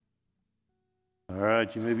All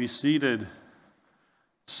right, you may be seated.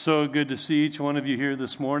 So good to see each one of you here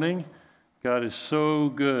this morning. God is so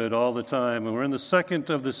good all the time. And we're in the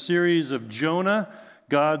second of the series of Jonah,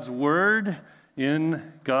 God's Word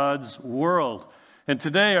in God's World. And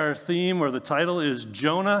today our theme, or the title, is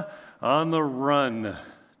Jonah on the Run.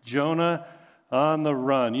 Jonah on the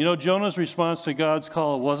Run. You know, Jonah's response to God's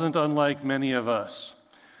call wasn't unlike many of us.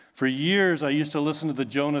 For years, I used to listen to the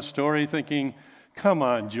Jonah story thinking, come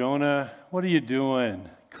on, Jonah, what are you doing?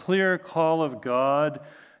 Clear call of God.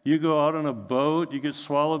 You go out on a boat, you get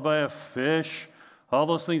swallowed by a fish. All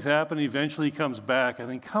those things happen, eventually he comes back. I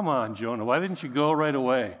think, come on, Jonah, why didn't you go right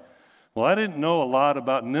away? Well, I didn't know a lot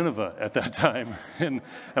about Nineveh at that time. And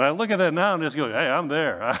I look at that now and just go, hey, I'm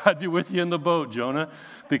there. I'd be with you in the boat, Jonah,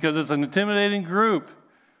 because it's an intimidating group.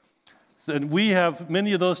 And we have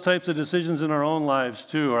many of those types of decisions in our own lives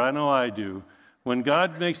too, or I know I do. When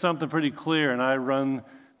God makes something pretty clear and I run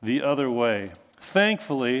the other way.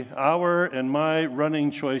 Thankfully, our and my running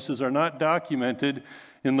choices are not documented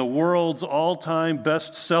in the world's all-time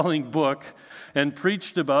best-selling book and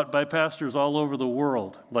preached about by pastors all over the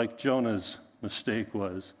world, like Jonah's mistake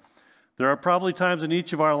was. There are probably times in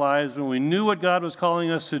each of our lives when we knew what God was calling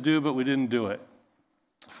us to do, but we didn't do it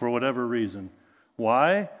for whatever reason.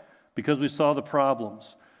 Why? Because we saw the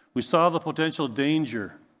problems. We saw the potential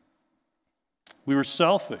danger. We were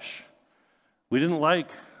selfish. We didn't like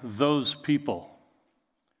those people.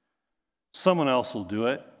 Someone else will do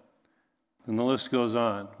it. And the list goes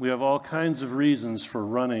on. We have all kinds of reasons for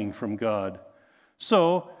running from God.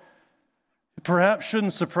 So, it perhaps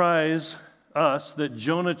shouldn't surprise us that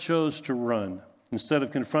Jonah chose to run instead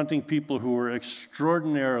of confronting people who were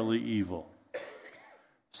extraordinarily evil.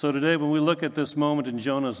 So today, when we look at this moment in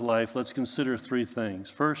Jonah's life, let's consider three things.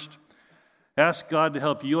 First, ask God to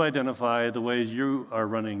help you identify the ways you are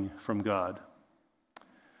running from God.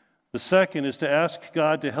 The second is to ask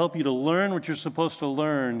God to help you to learn what you're supposed to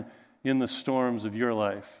learn in the storms of your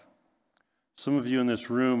life. Some of you in this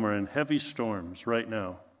room are in heavy storms right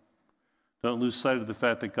now. Don't lose sight of the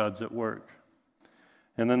fact that God's at work.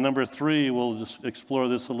 And then number three, we'll just explore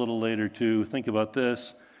this a little later too. Think about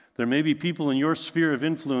this. There may be people in your sphere of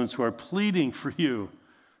influence who are pleading for you.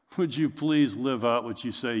 Would you please live out what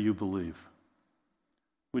you say you believe?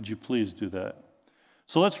 Would you please do that?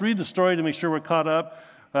 So let's read the story to make sure we're caught up.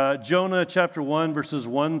 Jonah chapter 1, verses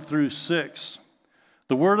 1 through 6.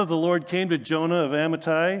 The word of the Lord came to Jonah of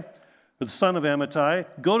Amittai, the son of Amittai.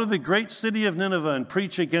 Go to the great city of Nineveh and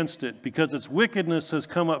preach against it, because its wickedness has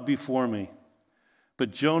come up before me.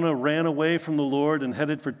 But Jonah ran away from the Lord and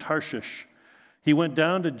headed for Tarshish. He went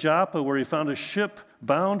down to Joppa, where he found a ship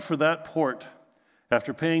bound for that port.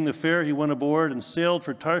 After paying the fare, he went aboard and sailed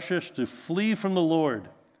for Tarshish to flee from the Lord.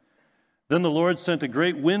 Then the Lord sent a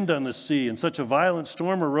great wind on the sea, and such a violent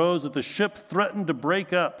storm arose that the ship threatened to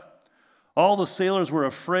break up. All the sailors were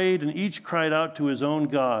afraid, and each cried out to his own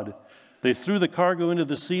God. They threw the cargo into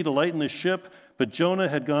the sea to lighten the ship, but Jonah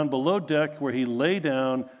had gone below deck, where he lay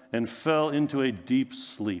down and fell into a deep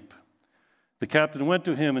sleep. The captain went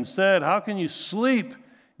to him and said, "How can you sleep?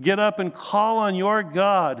 Get up and call on your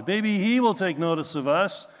God. Maybe he will take notice of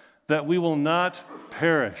us, that we will not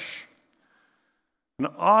perish." An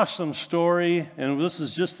awesome story, and this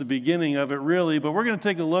is just the beginning of it, really, but we're going to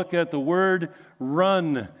take a look at the word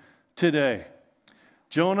run today.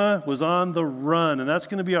 Jonah was on the run, and that's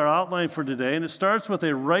going to be our outline for today, and it starts with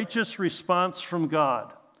a righteous response from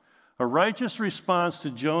God, a righteous response to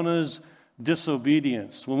Jonah's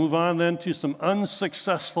disobedience. We'll move on then to some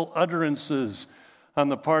unsuccessful utterances on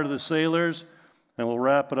the part of the sailors, and we'll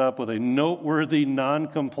wrap it up with a noteworthy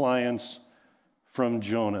non-compliance from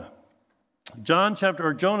Jonah. Jonah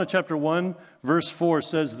chapter 1, verse 4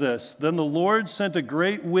 says this, "Then the Lord sent a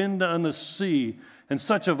great wind on the sea, and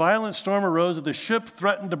such a violent storm arose that the ship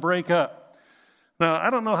threatened to break up." Now, I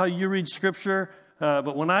don't know how you read Scripture,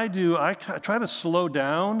 but when I do, I try to slow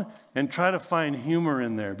down and try to find humor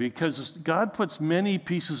in there, because God puts many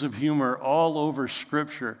pieces of humor all over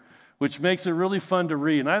Scripture, which makes it really fun to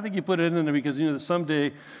read. And I think He put it in there because, that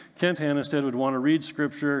someday Kent Hannestead would want to read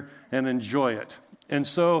Scripture and enjoy it. And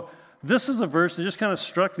so this is a verse that just kind of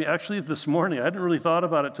struck me, actually, this morning. I hadn't really thought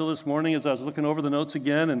about it till this morning as I was looking over the notes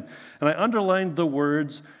again, and I underlined the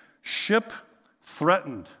words, ship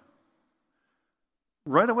threatened.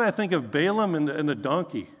 Right away, I think of Balaam and the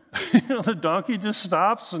donkey. The donkey just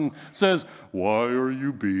stops and says, "Why are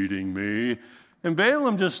you beating me?" And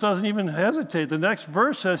Balaam just doesn't even hesitate. The next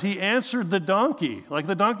verse says he answered the donkey, like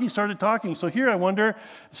the donkey started talking. So here I wonder,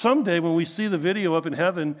 someday when we see the video up in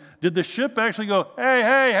heaven, did the ship actually go,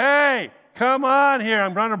 hey, come on here,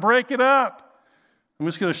 I'm trying to break it up. I'm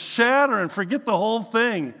just going to shatter and forget the whole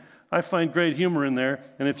thing. I find great humor in there,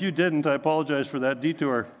 and if you didn't, I apologize for that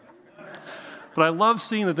detour. But I love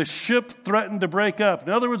seeing that the ship threatened to break up.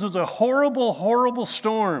 In other words, it was a horrible, horrible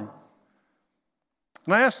storm.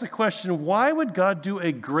 And I asked the question, why would God do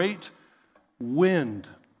a great wind?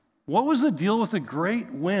 What was the deal with the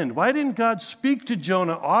great wind? Why didn't God speak to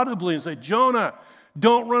Jonah audibly and say, Jonah,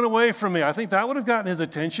 don't run away from me? I think that would have gotten his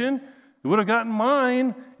attention. It would have gotten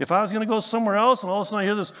mine if I was going to go somewhere else, and all of a sudden I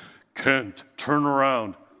hear this, Kent, turn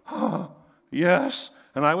around. Yes,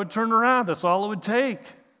 and I would turn around. That's all it would take.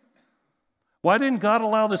 Why didn't God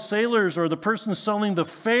allow the sailors or the person selling the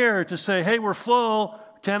fare to say, hey, we're full,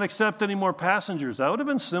 can't accept any more passengers? That would have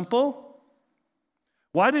been simple.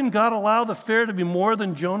 Why didn't God allow the fare to be more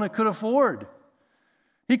than Jonah could afford?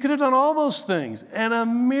 He could have done all those things and a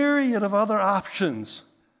myriad of other options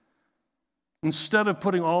instead of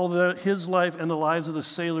putting all of his life and the lives of the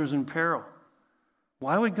sailors in peril.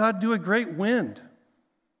 Why would God do a great wind?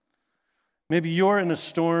 Maybe you're in a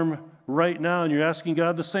storm right now and you're asking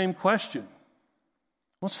God the same question.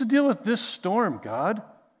 What's the deal with this storm, God?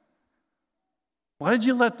 Why did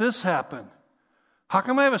you let this happen? How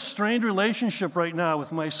come I have a strained relationship right now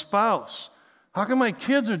with my spouse? How come my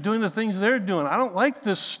kids are doing the things they're doing? I don't like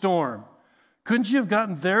this storm. Couldn't you have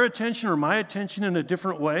gotten their attention or my attention in a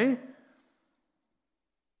different way?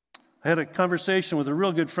 I had a conversation with a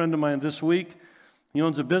real good friend of mine this week. He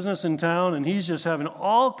owns a business in town, and he's just having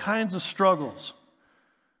all kinds of struggles.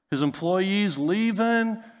 His employees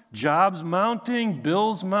leaving, jobs mounting,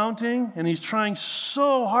 bills mounting, and he's trying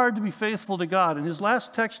so hard to be faithful to God. And his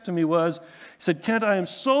last text to me was, he said, Kent, I am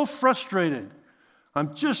so frustrated.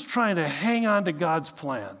 I'm just trying to hang on to God's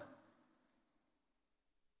plan.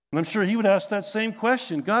 And I'm sure he would ask that same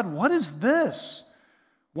question. God, what is this?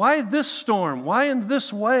 Why this storm? Why in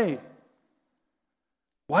this way?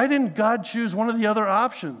 Why didn't God choose one of the other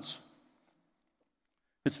options?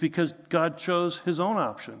 It's because God chose his own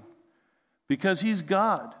option. Because he's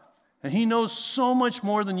God. And he knows so much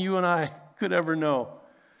more than you and I could ever know.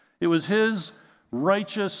 It was his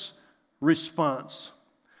righteous response.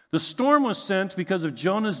 The storm was sent because of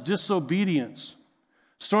Jonah's disobedience.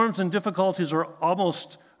 Storms and difficulties are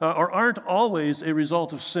aren't always a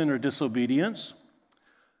result of sin or disobedience.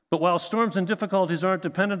 But while storms and difficulties aren't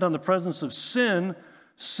dependent on the presence of sin,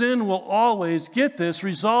 sin will always, get this,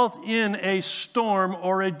 result in a storm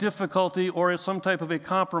or a difficulty or some type of a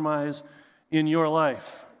compromise in your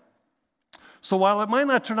life. So while it might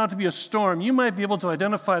not turn out to be a storm, you might be able to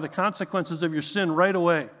identify the consequences of your sin right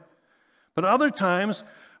away. But other times,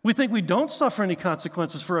 we think we don't suffer any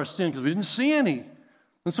consequences for our sin because we didn't see any.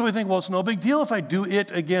 And so we think, well, it's no big deal if I do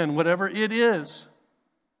it again, whatever it is.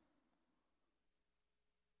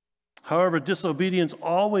 However, disobedience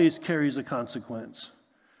always carries a consequence.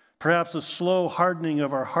 Perhaps a slow hardening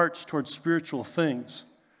of our hearts towards spiritual things.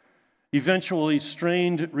 Eventually,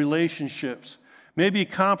 strained relationships. Maybe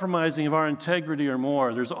compromising of our integrity or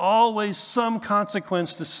more. There's always some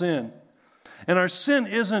consequence to sin. And our sin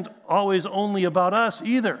isn't always only about us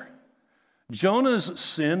either. Jonah's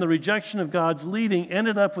sin, the rejection of God's leading,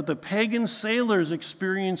 ended up with the pagan sailors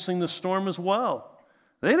experiencing the storm as well.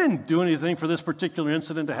 They didn't do anything for this particular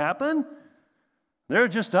incident to happen. They're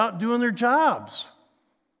just out doing their jobs.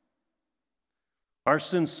 Our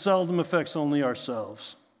sin seldom affects only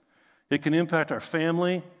ourselves. It can impact our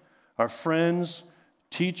family, our friends,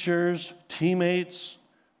 teachers, teammates,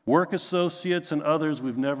 work associates, and others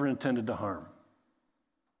we've never intended to harm.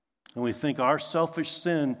 And we think our selfish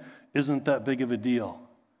sin isn't that big of a deal.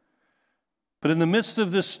 But in the midst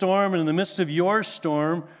of this storm and in the midst of your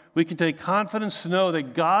storm, we can take confidence to know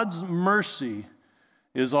that God's mercy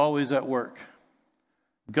is always at work.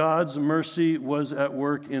 God's mercy was at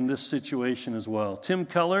work in this situation as well. Tim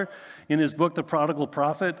Keller, in his book, The Prodigal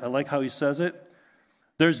Prophet, I like how he says it,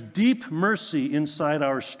 there's deep mercy inside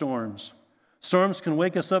our storms. Storms can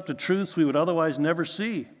wake us up to truths we would otherwise never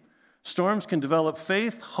see. Storms can develop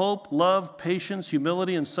faith, hope, love, patience,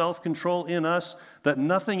 humility, and self-control in us that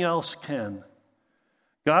nothing else can.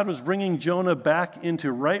 God was bringing Jonah back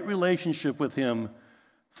into right relationship with him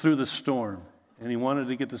through the storm, and he wanted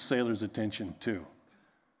to get the sailors' attention too.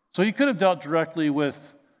 So he could have dealt directly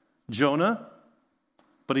with Jonah,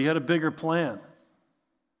 but he had a bigger plan.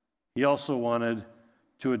 He also wanted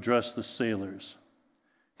to address the sailors.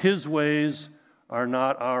 His ways are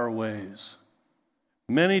not our ways.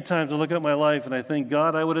 Many times I look at my life and I think,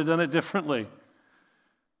 God, I would have done it differently.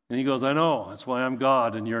 And he goes, I know, that's why I'm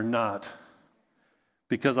God and you're not.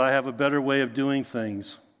 Because I have a better way of doing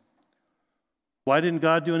things. Why didn't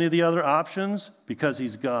God do any of the other options? Because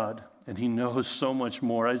he's God. and he knows so much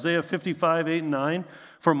more. Isaiah 55, 8 and 9,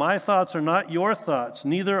 for my thoughts are not your thoughts,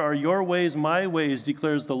 neither are your ways my ways,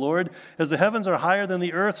 declares the Lord. As the heavens are higher than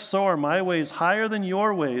the earth, so are my ways higher than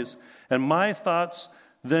your ways, and my thoughts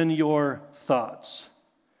than your thoughts.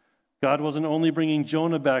 God wasn't only bringing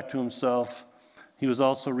Jonah back to himself, he was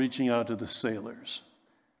also reaching out to the sailors.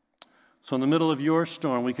 So in the middle of your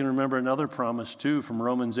storm, we can remember another promise too from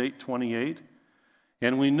Romans 8:28.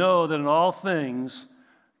 And we know that in all things,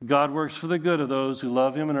 God works for the good of those who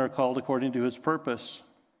love him and are called according to his purpose.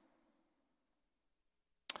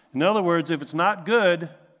 In other words, if it's not good,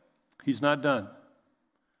 he's not done.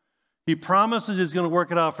 He promises he's going to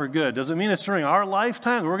work it out for good. Does it mean it's during our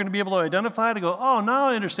lifetime that we're going to be able to identify to go, oh, now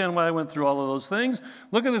I understand why I went through all of those things.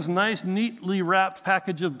 Look at this nice, neatly wrapped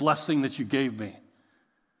package of blessing that you gave me.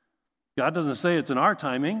 God doesn't say it's in our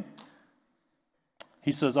timing.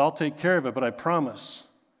 He says, I'll take care of it, but I promise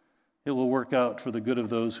it will work out for the good of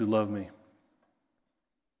those who love me.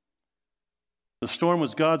 The storm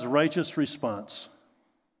was God's righteous response.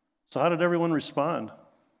 So how did everyone respond?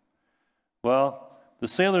 Well, the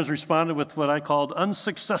sailors responded with what I called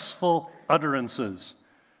unsuccessful utterances.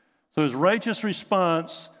 So his righteous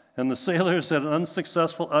response, and the sailors had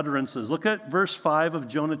unsuccessful utterances. Look at verse 5 of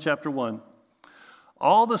Jonah chapter 1.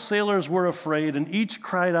 All the sailors were afraid, and each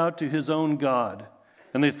cried out to his own God.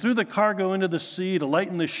 And they threw the cargo into the sea to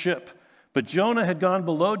lighten the ship. But Jonah had gone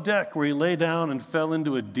below deck, where he lay down and fell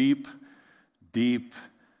into a deep, deep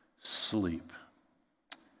sleep.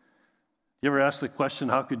 You ever ask the question,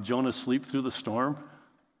 how could Jonah sleep through the storm?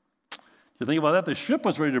 You think about that, the ship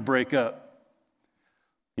was ready to break up.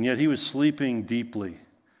 And yet he was sleeping deeply.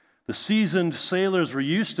 The seasoned sailors were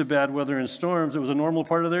used to bad weather and storms. It was a normal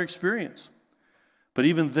part of their experience. But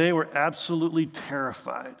even they were absolutely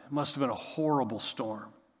terrified. It must have been a horrible storm.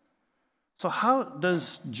 So how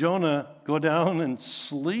does Jonah go down and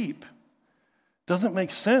sleep? Doesn't make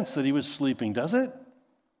sense that he was sleeping, does it?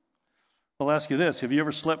 I'll ask you this. Have you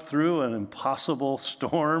ever slept through an impossible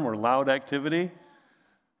storm or loud activity?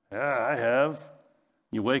 Yeah, I have.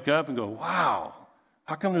 You wake up and go, wow,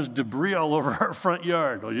 how come there's debris all over our front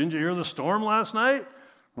yard? Oh, didn't you hear the storm last night?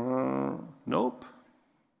 Nope.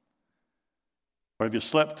 Or have you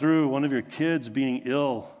slept through one of your kids being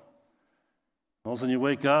ill? All of a sudden you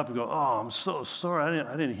wake up and go, oh, I'm so sorry,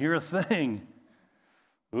 I didn't hear a thing.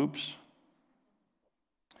 Oops.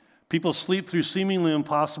 People sleep through seemingly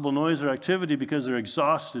impossible noise or activity because they're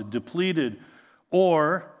exhausted, depleted,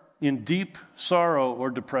 or in deep sorrow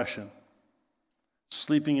or depression.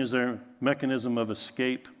 Sleeping is their mechanism of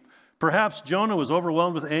escape. Perhaps Jonah was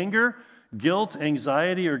overwhelmed with anger, guilt,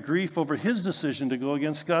 anxiety, or grief over his decision to go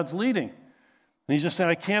against God's leading. And he's just saying,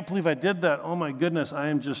 I can't believe I did that. Oh my goodness,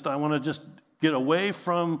 I want to just get away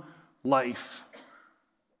from life.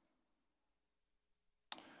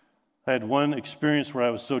 I had one experience where I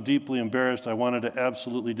was so deeply embarrassed, I wanted to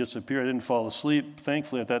absolutely disappear. I didn't fall asleep,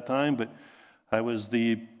 thankfully, at that time, but I was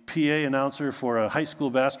the PA announcer for a high school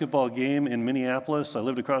basketball game in Minneapolis. I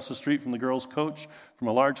lived across the street from the girls' coach from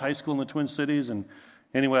a large high school in the Twin Cities. And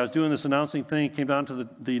anyway, I was doing this announcing thing. It came down to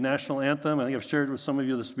the national anthem. I think I've shared with some of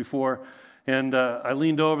you this before. And I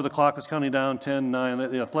leaned over. The clock was counting down 10, 9.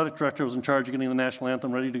 The athletic director was in charge of getting the national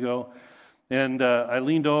anthem ready to go. And I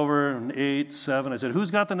leaned over, 8, 7. I said,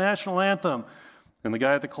 who's got the national anthem? And the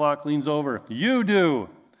guy at the clock leans over. You do.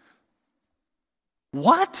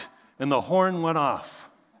 What? And the horn went off.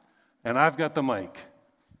 And I've got the mic.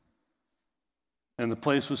 And the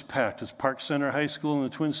place was packed. It's Park Center High School in the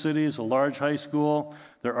Twin Cities, a large high school.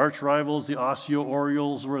 Their arch rivals, the Osseo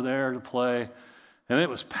Orioles, were there to play. And it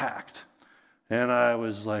was packed. And I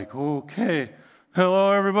was like, okay.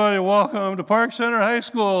 Hello, everybody. Welcome to Park Center High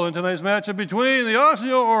School in tonight's matchup between the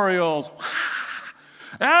Osseo Orioles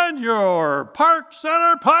and your Park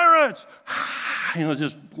Center Pirates.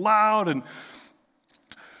 Just loud. And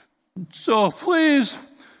so please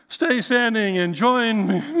stay standing and join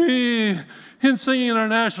me in singing our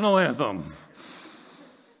national anthem.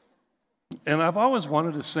 And I've always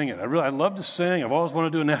wanted to sing it. I love to sing. I've always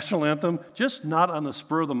wanted to do a national anthem, just not on the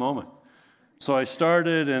spur of the moment. So I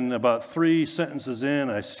started, and about 3 sentences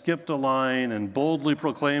in, I skipped a line and boldly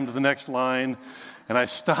proclaimed the next line. And I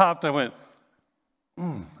stopped. I went,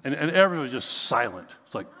 and everyone was just silent.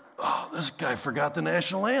 It's like, oh, this guy forgot the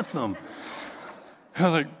national anthem. I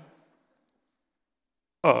was like,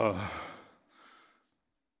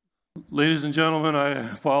 ladies and gentlemen,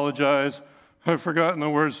 I apologize. I've forgotten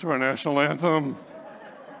the words to our national anthem.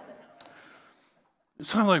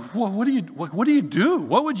 So I'm like, what do you do?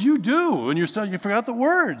 What would you do when you forgot the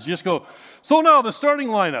words? You just go, so now the starting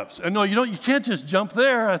lineups. And no, you can't just jump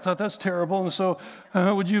there. I thought that's terrible. And so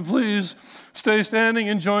would you please stay standing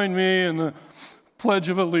and join me in the Pledge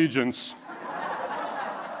of Allegiance?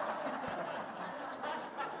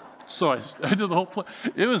 So I did the whole play.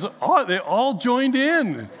 They all joined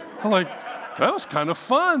in. I'm like, that was kind of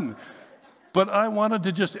fun. But I wanted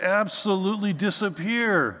to just absolutely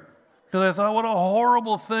disappear because I thought, what a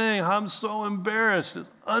horrible thing. I'm so embarrassed. It's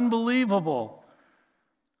unbelievable.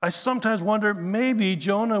 I sometimes wonder, maybe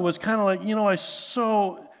Jonah was kind of like, I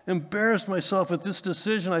so embarrassed myself at this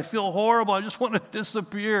decision. I feel horrible. I just want to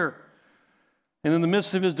disappear. And in the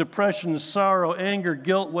midst of his depression, sorrow, anger,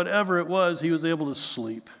 guilt, whatever it was, he was able to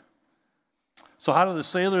sleep. So how do the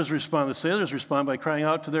sailors respond? The sailors respond by crying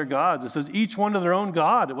out to their gods. It says each one to their own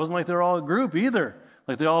god. It wasn't like they're all a group either.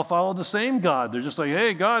 Like they all followed the same God. They're just like,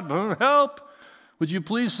 hey, God, help. Would you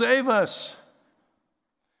please save us?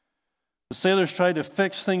 The sailors tried to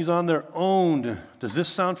fix things on their own. Does this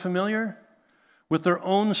sound familiar? With their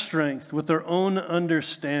own strength, with their own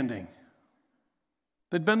understanding.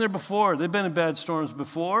 They'd been there before. They'd been in bad storms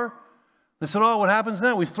before. They said, what happens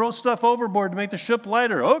then? We throw stuff overboard to make the ship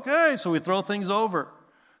lighter. Okay, so we throw things over.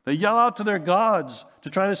 They yell out to their gods to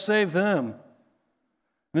try to save them.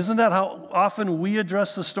 And isn't that how often we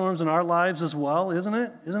address the storms in our lives as well, isn't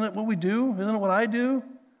it? Isn't it what we do? Isn't it what I do?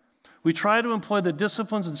 We try to employ the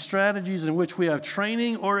disciplines and strategies in which we have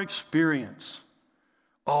training or experience.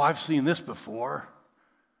 Oh, I've seen this before.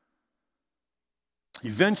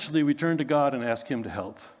 Eventually, we turn to God and ask Him to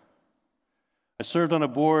help. I served on a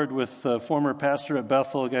board with a former pastor at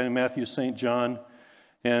Bethel, a guy named Matthew St. John,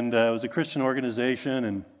 and it was a Christian organization,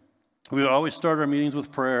 and we would always start our meetings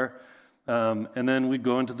with prayer, and then we'd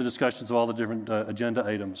go into the discussions of all the different agenda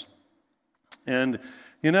items. And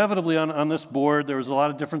inevitably on this board, there was a lot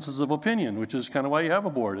of differences of opinion, which is kind of why you have a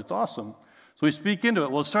board. It's awesome. So we speak into it.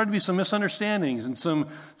 Well, it started to be some misunderstandings and some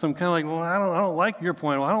kind of like, well, I don't like your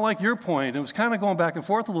point. Well, I don't like your point. It was kind of going back and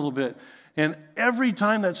forth a little bit. And every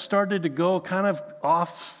time that started to go kind of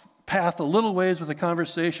off path a little ways with the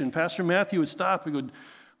conversation, Pastor Matthew would stop and go,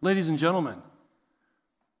 ladies and gentlemen,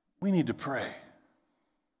 we need to pray.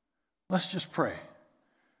 Let's just pray.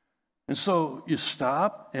 And so you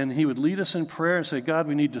stop, and he would lead us in prayer and say, God,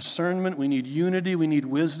 we need discernment, we need unity, we need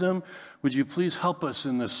wisdom. Would you please help us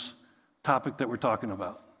in this topic that we're talking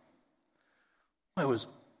about? It was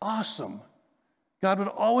awesome. God would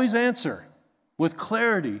always answer with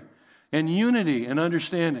clarity and unity and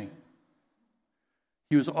understanding.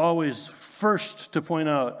 He was always first to point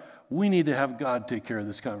out, we need to have God take care of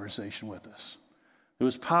this conversation with us. It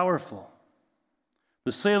was powerful.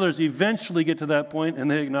 The sailors eventually get to that point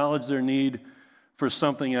and they acknowledge their need for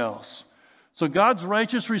something else. So God's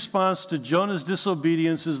righteous response to Jonah's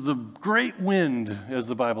disobedience is the great wind, as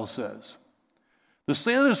the Bible says. The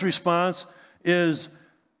sailors' response is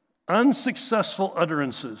unsuccessful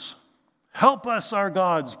utterances. Help us, our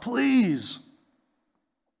gods, please.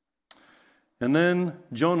 And then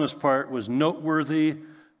Jonah's part was noteworthy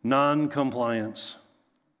non-compliance.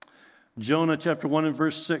 Jonah chapter 1 and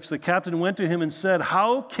verse 6, the captain went to him and said,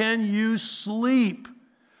 how can you sleep?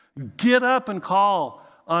 Get up and call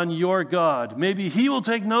on your God. Maybe he will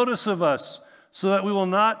take notice of us so that we will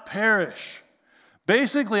not perish.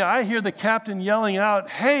 Basically, I hear the captain yelling out,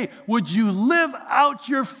 hey, would you live out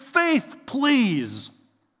your faith, please?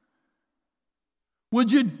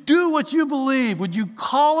 Would you do what you believe? Would you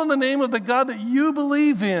call on the name of the God that you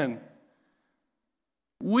believe in?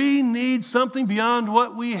 We need something beyond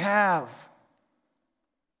what we have.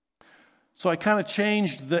 So I kind of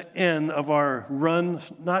changed the N of our run,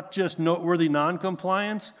 not just noteworthy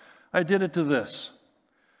non-compliance. I did it to this.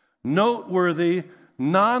 Noteworthy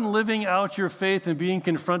non-living out your faith and being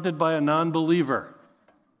confronted by a non-believer.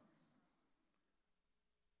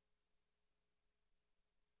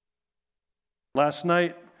 Last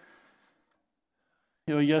night,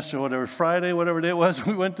 yesterday, whatever, Friday, whatever day it was,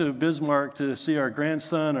 we went to Bismarck to see our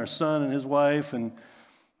grandson, our son and his wife, and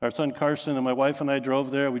our son Carson, and my wife and I drove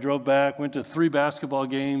there. We drove back, went to 3 basketball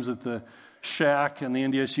games at the Shack and the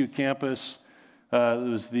NDSU campus. It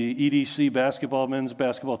was the EDC men's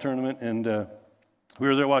basketball tournament, and we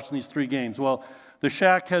were there watching these 3 games. Well, the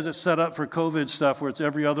Shack has it set up for COVID stuff where it's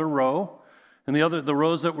every other row. And the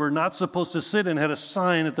rows that we're not supposed to sit in had a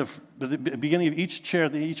sign at the beginning of each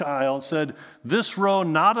chair, each aisle. It said, this row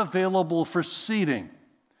not available for seating.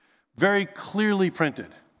 Very clearly printed.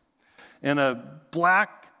 And a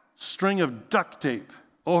black string of duct tape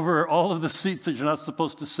over all of the seats that you're not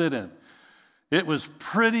supposed to sit in. It was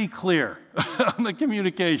pretty clear on the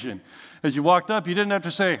communication. As you walked up, you didn't have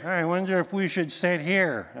to say, I wonder if we should sit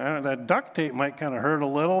here. That duct tape might kind of hurt a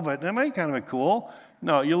little, but that might kind of be cool.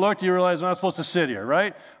 No, you looked, you realized I'm not supposed to sit here,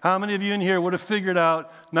 right? How many of you in here would have figured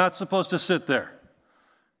out not supposed to sit there?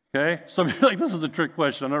 Okay? Some of you are like, this is a trick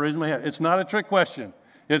question. I'm not raising my hand. It's not a trick question.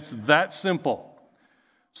 It's that simple.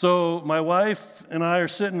 So my wife and I are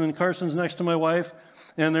sitting, and Carson's next to my wife,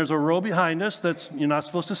 and there's a row behind us that you're not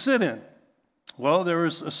supposed to sit in. Well, there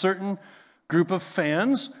was a certain group of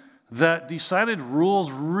fans that decided rules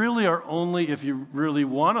really are only if you really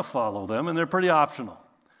want to follow them, and they're pretty optional.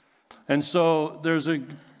 And so there's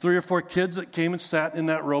 3 or 4 kids that came and sat in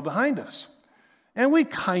that row behind us. And we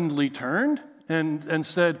kindly turned and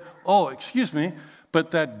said, oh, excuse me,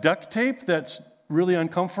 but that duct tape that's really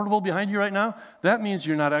uncomfortable behind you right now, that means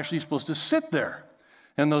you're not actually supposed to sit there.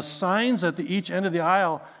 And those signs at each end of the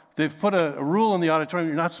aisle, they've put a rule in the auditorium,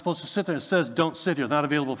 you're not supposed to sit there. It says, don't sit here, not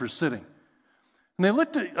available for sitting. And they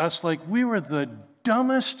looked at us like we were the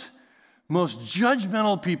dumbest, most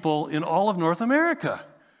judgmental people in all of North America.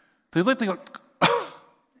 They looked, they go,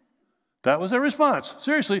 that was their response.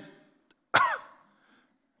 Seriously.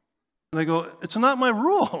 And I go, it's not my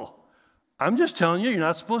rule. I'm just telling you, you're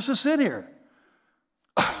not supposed to sit here.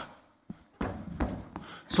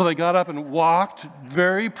 So they got up and walked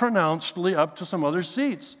very pronouncedly up to some other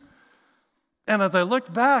seats. And as I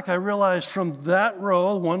looked back, I realized from that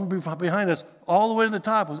row, one behind us, all the way to the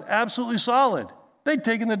top was absolutely solid. They'd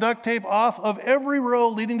taken the duct tape off of every row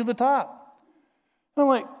leading to the top. And I'm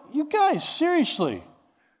like, you guys, seriously,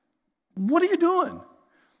 what are you doing?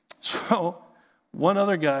 So one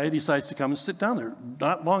other guy decides to come and sit down there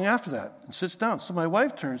not long after that and sits down. So my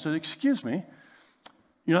wife turns and says, excuse me,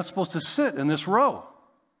 you're not supposed to sit in this row.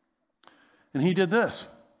 And he did this.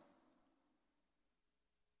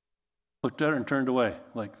 Looked at her and turned away,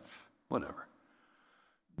 like, whatever.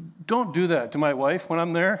 Don't do that to my wife when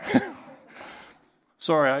I'm there.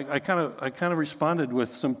 Sorry, I kind of responded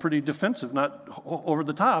with some pretty defensive, not over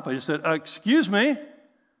the top. I just said, excuse me.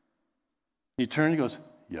 He turned and goes,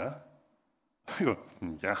 yeah. I go,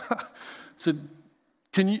 yeah. I said,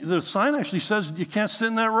 the sign actually says you can't sit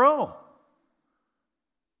in that row.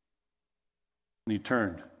 And he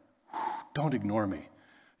turned. Don't ignore me.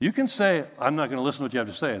 You can say, I'm not going to listen to what you have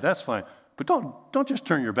to say. That's fine. But don't just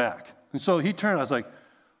turn your back. And so he turned. I was like,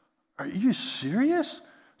 are you serious?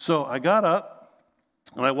 So I got up,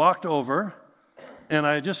 and I walked over, and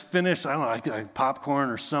I just finished, I don't know, like popcorn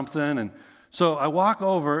or something. And so I walk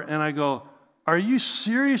over, and I go, are you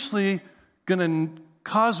seriously going to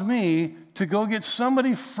cause me to go get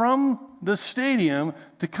somebody from the stadium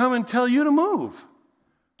to come and tell you to move?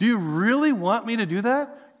 Do you really want me to do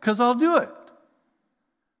that? Because I'll do it.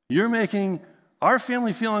 You're making our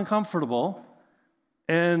family feel uncomfortable,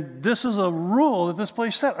 and this is a rule that this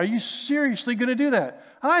place set. Are you seriously going to do that?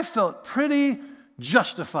 I felt pretty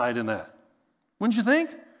justified in that. Wouldn't you think?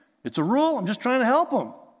 It's a rule. I'm just trying to help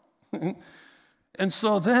them. And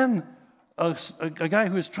so then a guy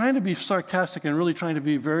who is trying to be sarcastic and really trying to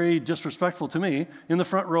be very disrespectful to me in the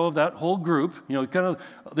front row of that whole group, kind of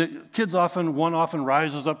the kids often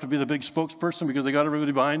rises up to be the big spokesperson because they got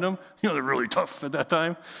everybody behind them. They're really tough at that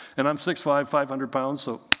time. And I'm 6'5", 500 pounds,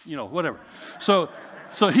 so, whatever. So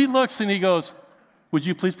he looks and he goes, would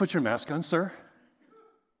you please put your mask on, sir?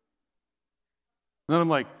 And then I'm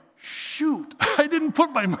like, shoot, I didn't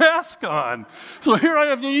put my mask on. So here I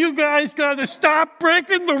am, you guys got to stop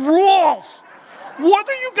breaking the rules. What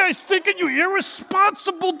are you guys thinking, you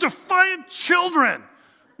irresponsible, defiant children?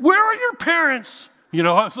 Where are your parents?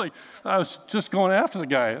 I was just going after the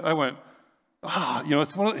guy. I went,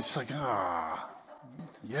 it's like,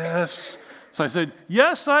 yes. So I said,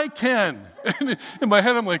 yes, I can. And in my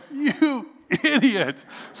head, I'm like, you idiot.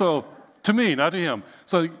 So to me, not to him.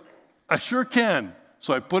 So I sure can.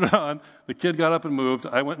 So I put it on. The kid got up and moved.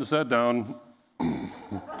 I went and sat down.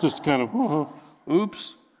 Just kind of,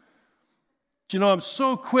 oops. I'm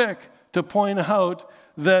so quick to point out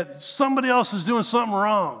that somebody else is doing something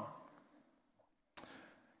wrong.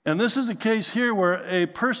 And this is a case here where a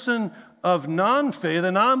person of non-faith,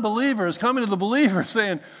 a non-believer, is coming to the believer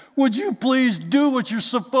saying, would you please do what you're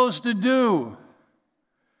supposed to do?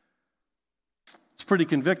 It's pretty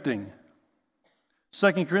convicting.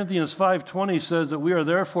 2 Corinthians 5:20 says that we are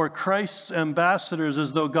therefore Christ's ambassadors,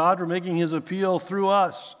 as though God were making his appeal through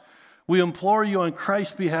us. We implore you on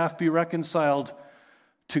Christ's behalf, be reconciled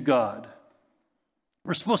to God.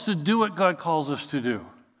 We're supposed to do what God calls us to do.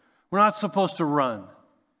 We're not supposed to run.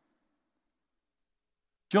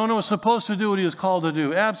 Jonah was supposed to do what he was called to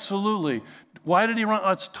do. Absolutely. Why did he run?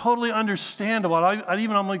 It's totally understandable. I'd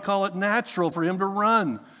even call it natural for him to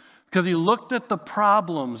run. Because he looked at the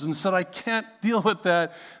problems and said, I can't deal with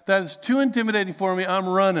that. That is too intimidating for me. I'm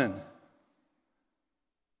running.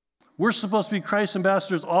 We're supposed to be Christ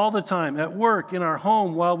ambassadors all the time, at work, in our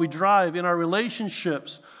home, while we drive, in our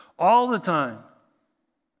relationships, all the time.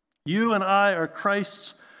 You and I are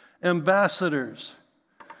Christ's ambassadors.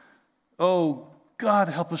 Oh, God,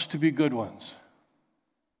 help us to be good ones.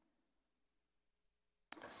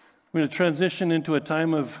 We're going to transition into a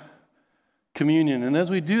time of communion. And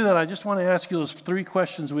as we do that, I just want to ask you those 3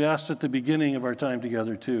 questions we asked at the beginning of our time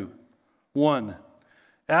together, too. 1,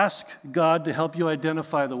 ask God to help you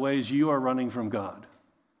identify the ways you are running from God.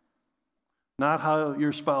 Not how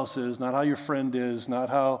your spouse is, not how your friend is, not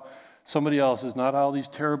how somebody else is, not how these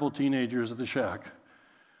terrible teenagers at the shack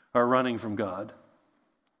are running from God.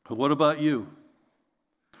 But what about you?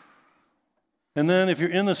 And then if you're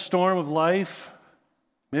in the storm of life,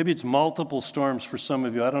 maybe it's multiple storms for some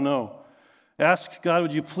of you, I don't know. Ask God,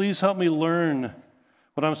 would you please help me learn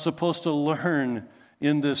what I'm supposed to learn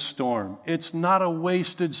in this storm? It's not a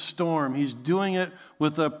wasted storm. He's doing it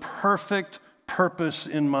with a perfect purpose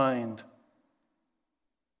in mind.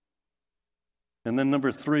 And then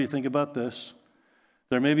number 3, think about this.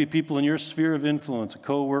 There may be people in your sphere of influence, a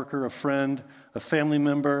coworker, a friend, a family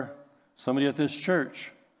member, somebody at this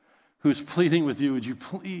church who's pleading with you, would you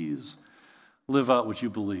please live out what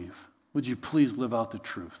you believe? Would you please live out the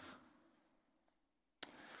truth?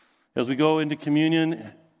 As we go into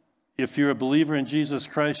communion, if you're a believer in Jesus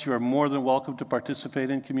Christ, you are more than welcome to participate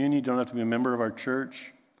in communion. You don't have to be a member of our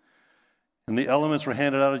church. And the elements were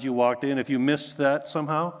handed out as you walked in. If you missed that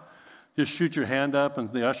somehow, just shoot your hand up and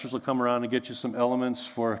the ushers will come around and get you some elements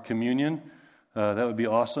for communion. That would be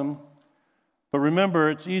awesome. But remember,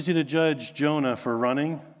 it's easy to judge Jonah for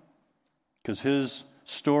running because his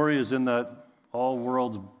story is in that all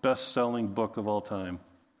world's best-selling book of all time.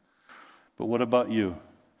 But what about you?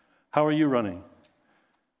 How are you running?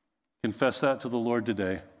 Confess that to the Lord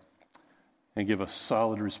today and give a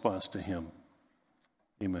solid response to Him.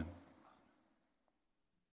 Amen.